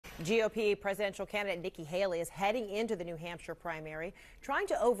GOP presidential candidate Nikki Haley is heading into the New Hampshire primary, trying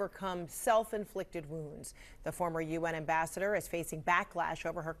to overcome self-inflicted wounds. The former UN ambassador is facing backlash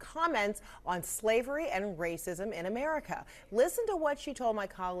over her comments on slavery and racism in America. Listen to what she told my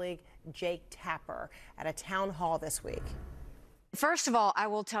colleague Jake Tapper at a town hall this week. First of all, I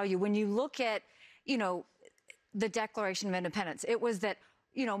will tell you, when you look at, the Declaration of Independence, it was that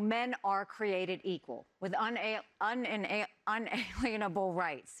men are created equal with unalienable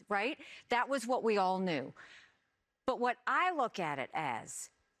rights, right? That was what we all knew. But what I look at it as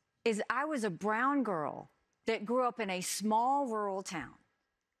is I was a brown girl that grew up in a small rural town.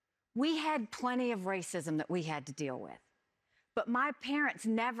 We had plenty of racism that we had to deal with. But my parents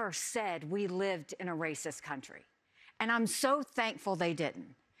never said we lived in a racist country. And I'm so thankful they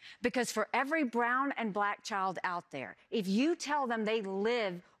didn't. Because for every brown and black child out there, if you tell them they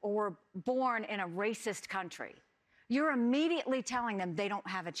live or were born in a racist country, you're immediately telling them they don't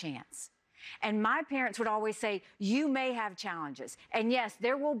have a chance. And my parents would always say, you may have challenges. And yes,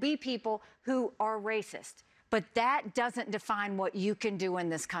 there will be people who are racist, but that doesn't define what you can do in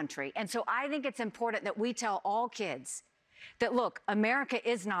this country. And so I think it's important that we tell all kids that, look, America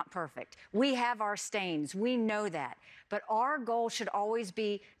is not perfect. We have our stains. We know that. But our goal should always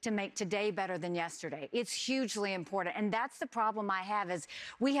be to make today better than yesterday. It's hugely important. And that's the problem I have is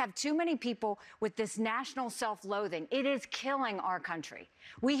we have too many people with this national self-loathing. It is killing our country.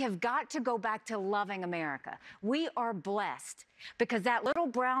 We have got to go back to loving America. We are blessed because that little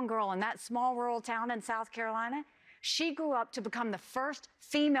brown girl in that small rural town in South Carolina, she grew up to become the first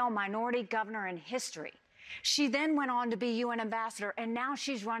female minority governor in history. She then went on to be UN ambassador, and now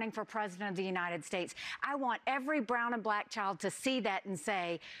she's running for president of the United States. I want every brown and black child to see that and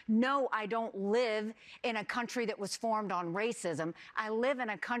say, no, I don't live in a country that was formed on racism. I live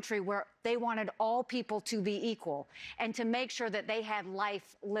in a country where they wanted all people to be equal and to make sure that they had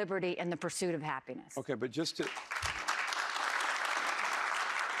life, liberty, and the pursuit of happiness. Okay, but just to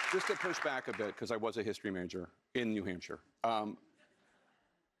push back a bit, because I was a history major in New Hampshire,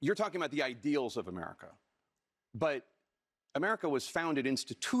 you're talking about the ideals of America. But America was founded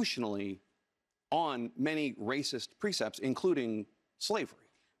institutionally on many racist precepts, including slavery.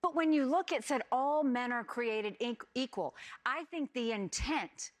 But when you look, it said all men are created equal. I think the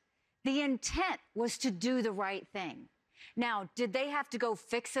intent was to do the right thing. Now, did they have to go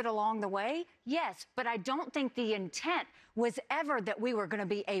fix it along the way? Yes, but I don't think the intent was ever that we were going to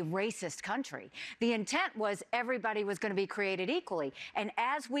be a racist country. The intent was everybody was going to be created equally. And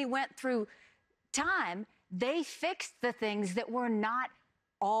as we went through time, they fixed the things that were not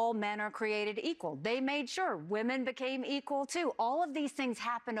all men are created equal. They made sure women became equal too. All of these things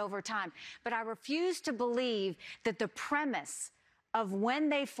happened over time. But I refuse to believe that the premise of when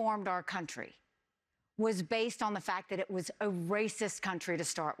they formed our country was based on the fact that it was a racist country to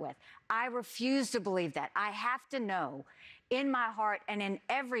start with. I refuse to believe that. I have to know in my heart and in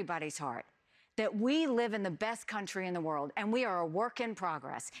everybody's heart that we live in the best country in the world, and we are a work in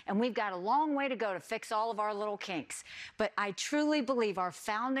progress, and we've got a long way to go to fix all of our little kinks. But I truly believe our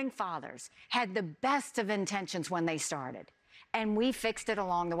founding fathers had the best of intentions when they started, and we fixed it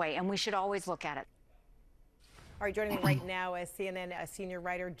along the way, and we should always look at it. All right, joining me right now is CNN senior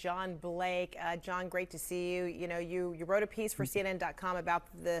writer John Blake. John, great to see you. You wrote a piece for CNN.com about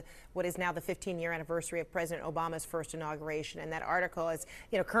what is now the 15-year anniversary of President Obama's first inauguration, and that article is,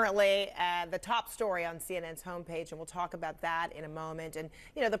 currently the top story on CNN's homepage, and we'll talk about that in a moment. And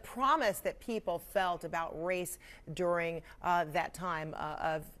the promise that people felt about race during that time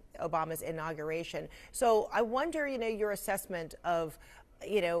of Obama's inauguration. So I wonder, your assessment of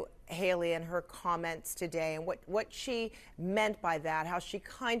Haley and her comments today and what she meant by that, how she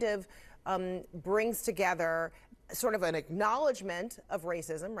kind of brings together sort of an acknowledgement of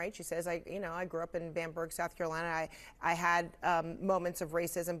racism, right? She says, I grew up in Bamberg, South Carolina. I had moments of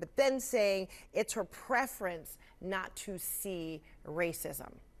racism, but then saying it's her preference not to see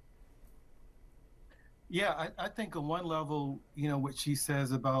racism. Yeah, I think on one level, what she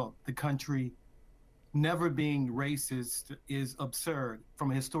says about the country never being racist is absurd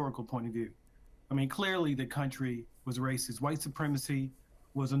from a historical point of view. I mean, clearly the country was racist. White supremacy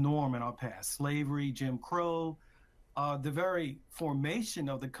was a norm in our past. Slavery, Jim Crow, the very formation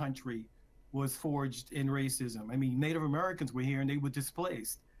of the country was forged in racism. I mean, Native Americans were here and they were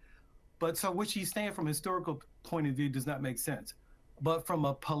displaced. But so what she's saying from a historical point of view does not make sense. But from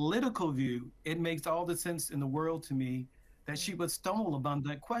a political view, it makes all the sense in the world to me that she would stumble upon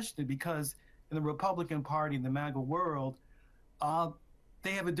that question, because in the Republican Party, in the MAGA world,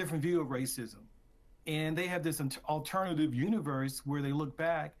 they have a different view of racism. And they have this alternative universe where they look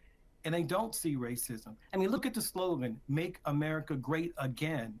back and they don't see racism. I mean, look at the slogan, "Make America Great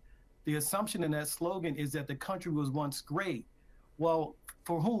Again." The assumption in that slogan is that the country was once great. Well,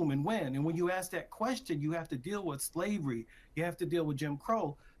 for whom and when? And when you ask that question, you have to deal with slavery. You have to deal with Jim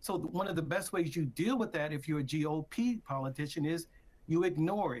Crow. So one of the best ways you deal with that, if you're a GOP politician, is you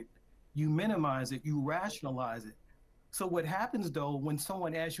ignore it, you minimize it, you rationalize it. So what happens, though, when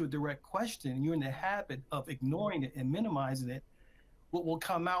someone asks you a direct question and you're in the habit of ignoring it and minimizing it, what will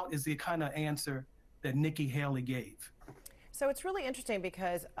come out is the kind of answer that Nikki Haley gave. So it's really interesting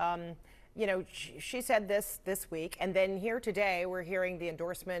because, you know, she said this week, and then here today we're hearing the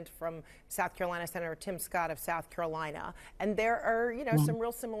endorsement from South Carolina Senator Tim Scott of South Carolina, and there are, you know, some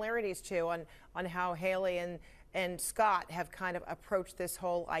real similarities too on how Haley and Scott have kind of approached this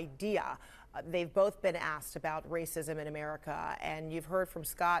whole idea. They've both been asked about racism in America, and you've heard from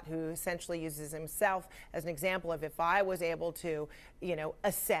Scott, who essentially uses himself as an example of, if I was able to, you know,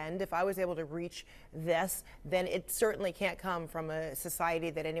 ascend, if I was able to reach this, then it certainly can't come from a society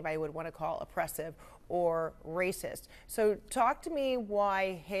that anybody would want to call oppressive or racist. So talk to me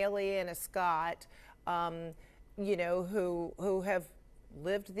why Haley and a Scott, you know, who have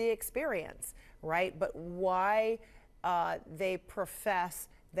lived the experience, right? But why they profess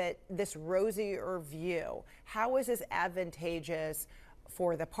that this rosier view. How is this advantageous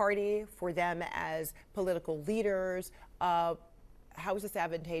for the party, for them as political leaders? How is this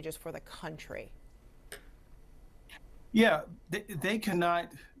advantageous for the country? Yeah, they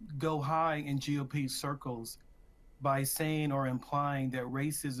cannot go high in GOP circles by saying or implying that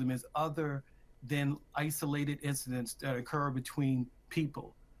racism is other than isolated incidents that occur between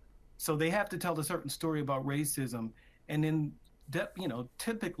people. So they have to tell a certain story about racism, and then you know,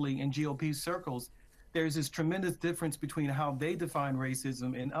 typically in GOP circles, there's this tremendous difference between how they define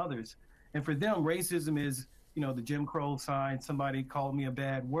racism and others. And for them, racism is, you know, the Jim Crow sign, somebody called me a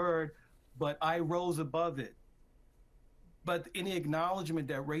bad word, but I rose above it. But any acknowledgement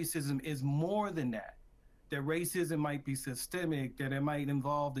that racism is more than that racism might be systemic, that it might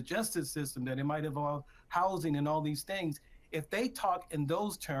involve the justice system, that it might involve housing and all these things, if they talk in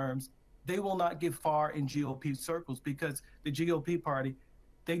those terms, they will not get far in GOP circles, because the GOP party,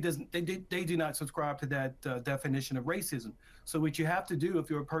 they do not subscribe to that definition of racism. So what you have to do,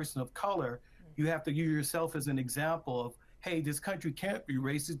 if you're a person of color, you have to use yourself as an example of, hey, this country can't be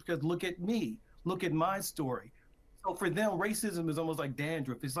racist because look at me, look at my story. So for them, racism is almost like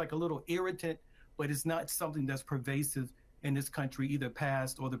dandruff. It's like a little irritant, but it's not something that's pervasive in this country, either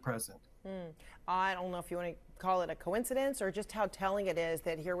past or the present. I don't know if you want to call it a coincidence or just how telling it is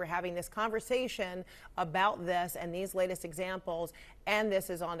that here we're having this conversation about this and these latest examples, and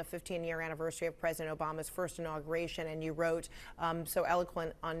this is on the 15-year anniversary of President Obama's first inauguration, and you wrote so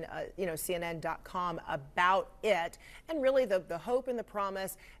eloquent on you know, CNN.com about it, and really the hope and the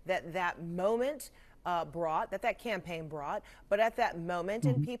promise that that moment brought, that campaign brought, but at that moment,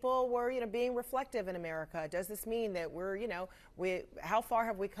 and people were, you know, being reflective in America. Does this mean that we're, you know, how far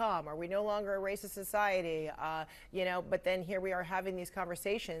have we come? Are we no longer a racist society? You know, but then here we are having these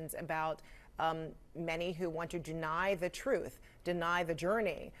conversations about many who want to deny the truth, deny the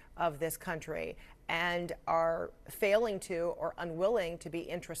journey of this country, and are failing to or unwilling to be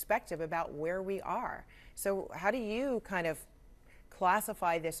introspective about where we are. So how do you kind of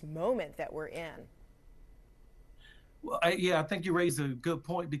classify this moment that we're in? Well, I think you raised a good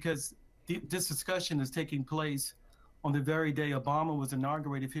point, because this discussion is taking place on the very day Obama was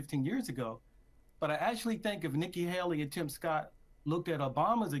inaugurated 15 years ago. But I actually think if Nikki Haley and Tim Scott looked at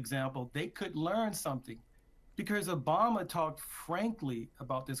Obama's example, they could learn something, because Obama talked frankly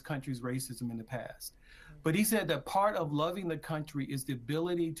about this country's racism in the past. But he said that part of loving the country is the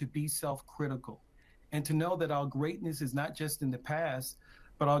ability to be self-critical and to know that our greatness is not just in the past,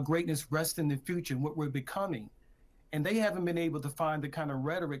 but our greatness rests in the future and what we're becoming. And they haven't been able to find the kind of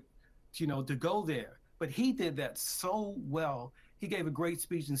rhetoric, you know, to go there. But he did that so well. He gave a great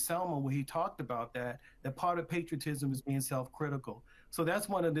speech in Selma where he talked about that part of patriotism is being self-critical. So that's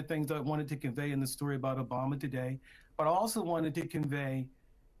one of the things I wanted to convey in the story about Obama today. But I also wanted to convey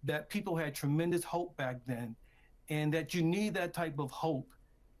that people had tremendous hope back then, and that you need that type of hope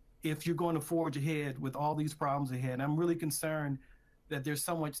if you're going to forge ahead with all these problems ahead. I'm really concerned that there's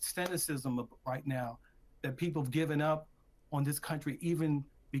so much cynicism right now, that people have given up on this country even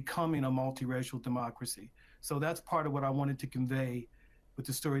becoming a multiracial democracy. So that's part of what I wanted to convey with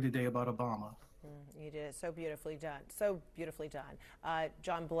the story today about Obama. You did it so beautifully done. So beautifully done.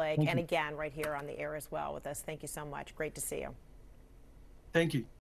 John Blake, and again, right here on the air as well with us. Thank you so much. Great to see you. Thank you.